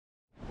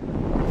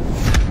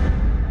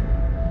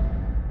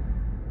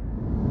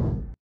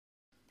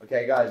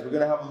Okay guys, we're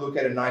going to have a look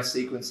at a nice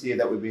sequence here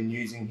that we've been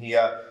using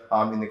here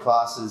in the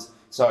classes.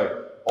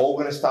 So all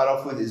we're going to start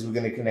off with is we're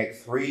going to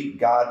connect 3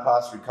 guard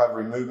pass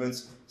recovery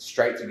movements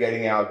straight to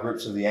getting our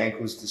grips of the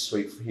ankles to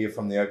sweep here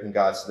from the open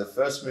guard. So the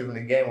first movement,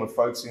 again, we're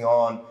focusing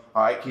on,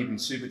 all right, keeping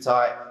super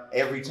tight.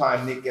 Every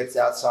time Nick gets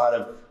outside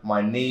of my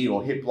knee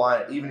or hip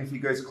line, even if he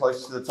goes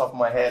close to the top of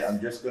my head,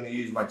 I'm just going to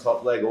use my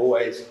top leg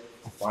always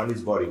to find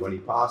his body. When he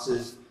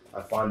passes,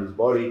 I find his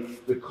body.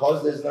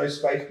 Because there's no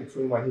space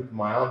between my hip and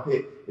my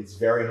armpit, it's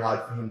very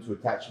hard for him to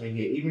attach me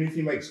here. Even if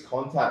he makes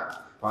contact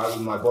with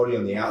my body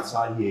on the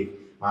outside here,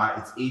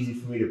 it's easy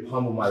for me to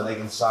pummel my leg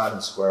inside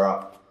and square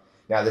up.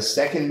 Now the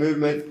second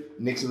movement,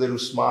 Nick's a little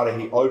smarter.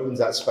 He opens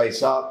that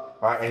space up,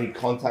 and he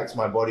contacts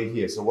my body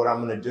here. So what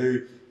I'm going to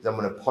do is I'm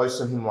going to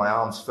post on him my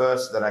arms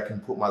first so that I can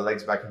put my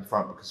legs back in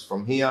front, because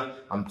from here,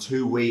 I'm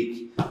too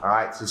weak,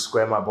 to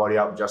square my body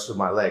up just with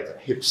my legs.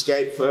 Hip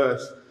escape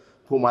first,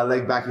 pull my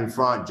leg back in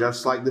front,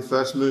 just like the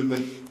first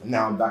movement, and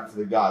now I'm back to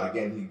the guard.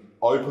 Again, he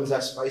opens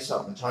that space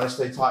up. I'm trying to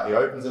stay tight. He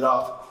opens it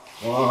up.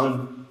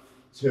 1,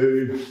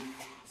 2,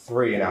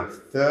 3. And our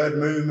third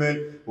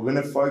movement, we're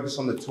going to focus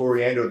on the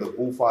Toriendo, the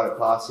bullfighter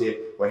pass here,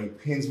 where he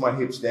pins my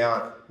hips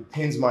down, he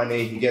pins my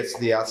knee, he gets to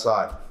the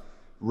outside.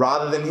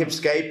 Rather than hip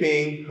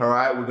escaping,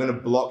 we're going to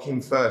block him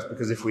first,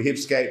 because if we hip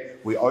escape,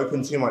 we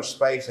open too much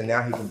space and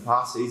now he can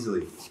pass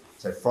easily.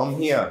 So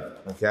from here,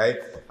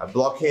 I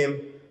block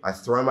him, I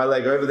throw my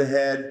leg over the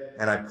head,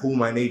 and I pull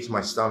my knee to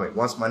my stomach.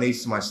 Once my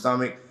knee's to my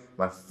stomach,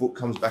 my foot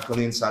comes back on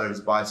the inside of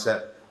his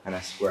bicep, and I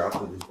square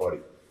up with his body.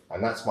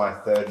 And that's my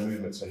third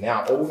movement. So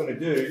now all we're going to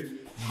do is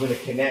we're going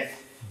to connect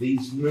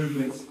these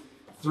movements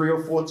 3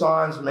 or 4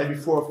 times, maybe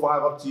 4 or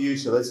 5, up to you.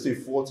 So let's do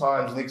 4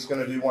 times. Nick's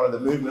going to do one of the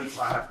movements.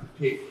 I have to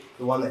pick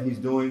the one that he's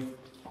doing.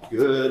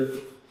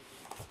 Good.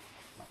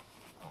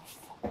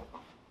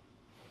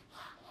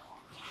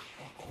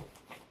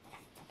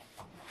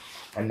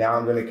 And now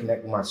I'm going to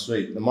connect with my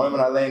sweep. The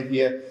moment I land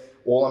here,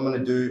 all I'm going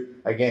to do,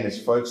 again,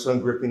 is focus on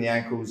gripping the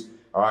ankles.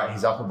 All right,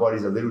 his upper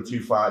body's a little too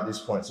far at this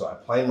point. So I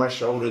plane my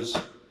shoulders,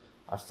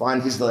 I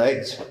find his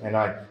legs, and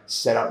I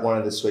set up one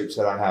of the sweeps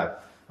that I have.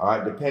 All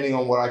right, depending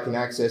on what I can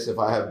access, if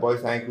I have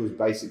both ankles,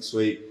 basic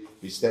sweep.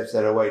 If he steps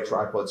that away,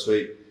 tripod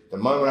sweep. The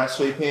moment I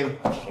sweep him,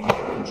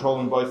 I'm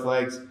controlling both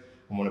legs.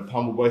 I'm going to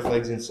pummel both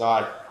legs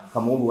inside,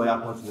 come all the way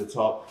up onto the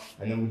top,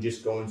 and then we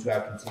just go into our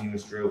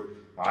continuous drill.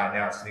 All right,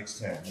 now it's Nick's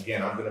turn.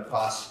 Again, I'm going to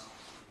pass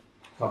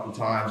a couple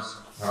times.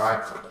 All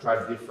right, try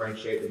to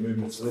differentiate the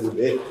movements a little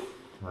bit.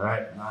 All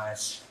right,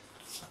 nice.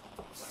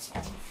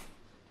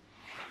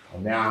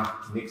 And now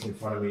Nick's in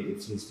front of me,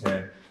 it's his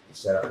turn to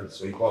set up his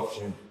sweep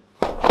option.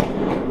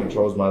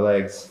 Controls my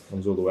legs,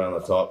 comes all the way on the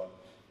top,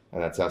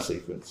 and that's our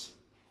sequence.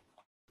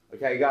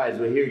 Okay guys,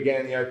 we're here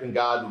again in the open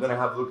guard. We're going to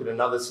have a look at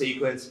another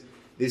sequence.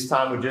 This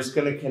time we're just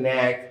going to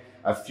connect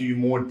a few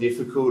more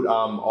difficult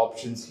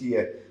options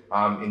here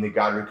in the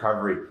guard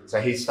recovery.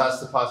 So he starts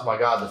to pass my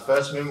guard. The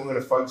first movement we're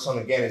going to focus on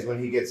again is when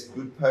he gets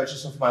good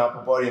purchase off my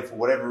upper body, and for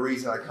whatever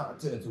reason I can't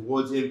turn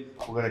towards him,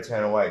 we're going to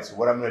turn away. So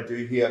what I'm going to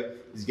do here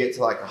is get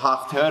to like a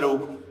half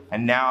turtle,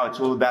 and now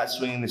it's all about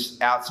swinging this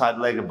outside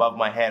leg above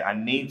my head. I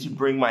need to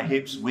bring my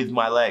hips with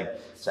my leg.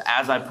 So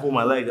as I pull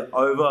my leg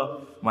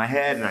over my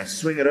head and I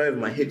swing it over,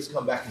 my hips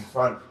come back in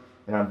front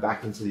and I'm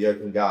back into the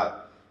open guard.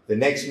 The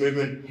next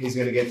movement, he's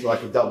going to get to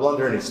like a double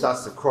under, and he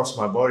starts to cross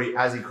my body.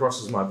 As he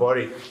crosses my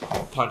body, I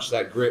punch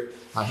that grip,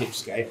 I hip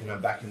escape, and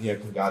I'm back in the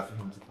open guard for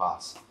him to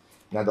pass.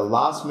 Now the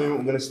last movement,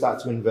 we're going to start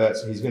to invert.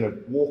 So he's going to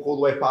walk all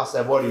the way past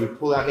our body. We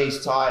pull our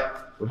knees tight,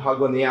 we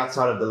hug on the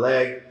outside of the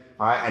leg.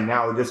 All right, and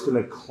now we're just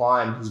going to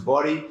climb his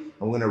body, and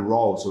we're going to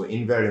roll. So we're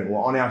inverting.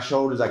 We're on our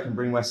shoulders. I can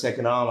bring my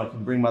second arm. I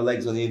can bring my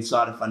legs on the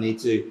inside if I need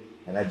to,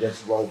 and I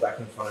just roll back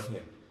in front of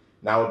him.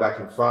 Now we're back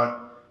in front.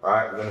 All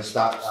right, we're going to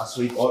start our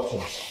sweep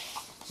options.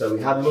 So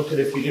we had a look at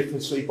a few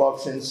different sweep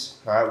options.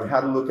 All right, we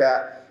had a look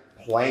at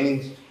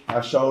planing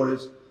our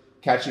shoulders,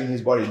 catching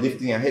his body,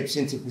 lifting our hips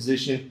into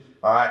position.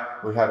 All right,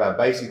 we have our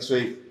basic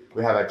sweep.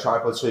 We have our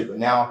tripod sweep, but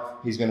now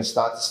he's going to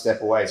start to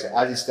step away. So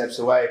as he steps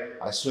away,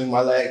 I swing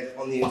my leg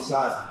on the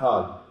inside, I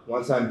hug.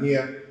 Once I'm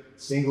here,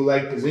 single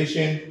leg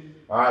position.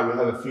 All right, we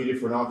have a few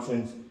different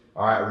options.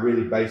 All right, a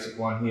really basic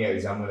one here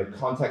is I'm going to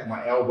contact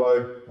my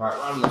elbow. All right,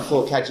 right on the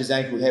floor, catch his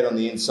ankle head on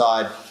the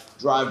inside.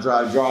 Drive,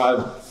 drive,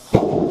 drive.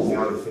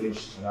 Now we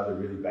finish another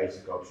really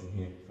basic option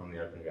here from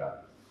the open guard.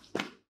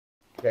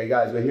 Okay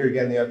guys, we're here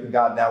again in the open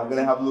guard. Now we're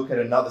going to have a look at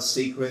another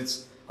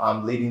sequence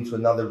leading to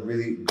another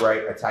really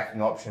great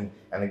attacking option.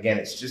 And again,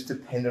 it's just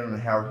dependent on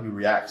how he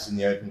reacts in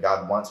the open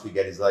guard once we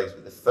get his legs.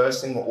 But the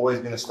first thing we're always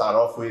going to start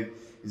off with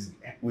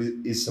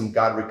is some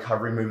guard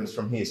recovery movements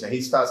from here. So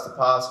he starts to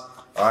pass.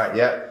 All right,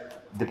 yeah.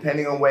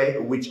 Depending on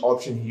which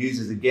option he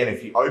uses, again,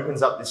 if he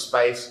opens up this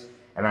space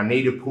and I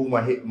need to pull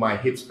my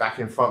hips back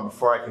in front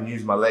before I can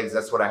use my legs,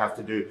 that's what I have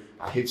to do.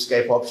 Our hip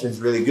escape option is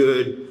really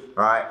good.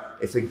 All right.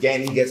 If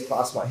again he gets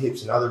past my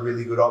hips, another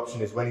really good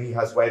option is when he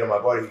has weight on my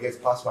body, he gets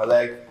past my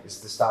leg,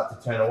 is to start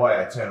to turn away.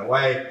 I turn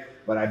away,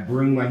 but I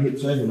bring my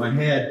hips over my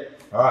head,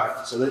 All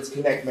right, so let's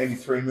connect maybe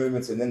 3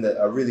 movements, and then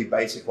a really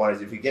basic one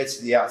is if he gets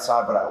to the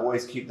outside, but I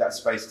always keep that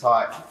space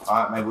tight, all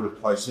right, I'm able to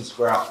post and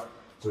square up.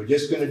 So we're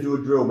just gonna do a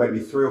drill maybe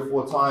 3 or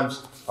 4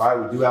 times. All right,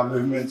 we'll do our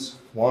movements.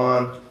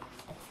 1,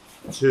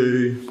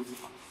 2,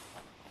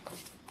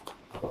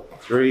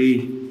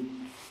 3,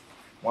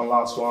 one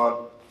last one.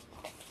 All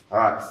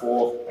right,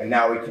 4, and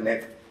now we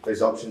connect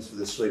those options for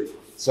the sweep.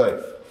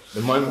 So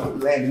the moment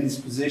we land in this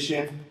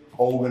position,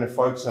 all we're gonna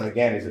focus on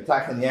again is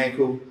attacking the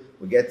ankle.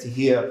 We get to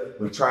here,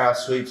 we try our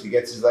sweeps, he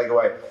gets his leg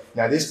away.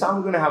 Now this time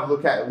we're gonna have a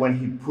look at when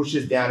he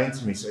pushes down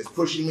into me. So he's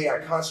pushing me, I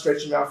can't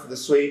stretch him out for the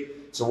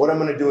sweep. So what I'm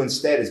gonna do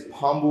instead is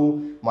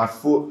pummel my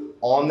foot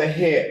on the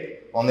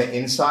hip, on the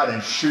inside,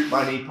 and shoot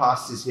my knee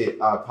past his hip,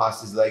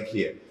 past his leg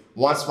here.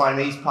 Once my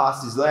knee's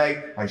past his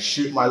leg, I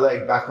shoot my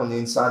leg back on the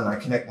inside and I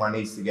connect my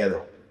knees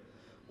together.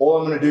 All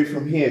I'm gonna do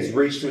from here is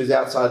reach to his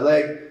outside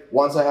leg.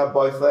 Once I have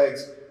both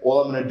legs,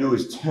 all I'm gonna do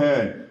is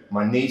turn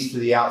my knees to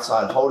the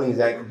outside, holding his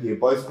ankle here,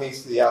 both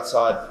knees to the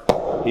outside.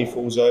 He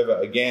falls over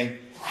again.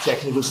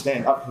 Technical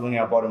stand up, pulling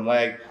our bottom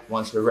leg.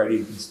 Once we're ready,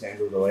 we can stand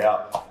all the way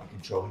up and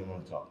control him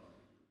on top.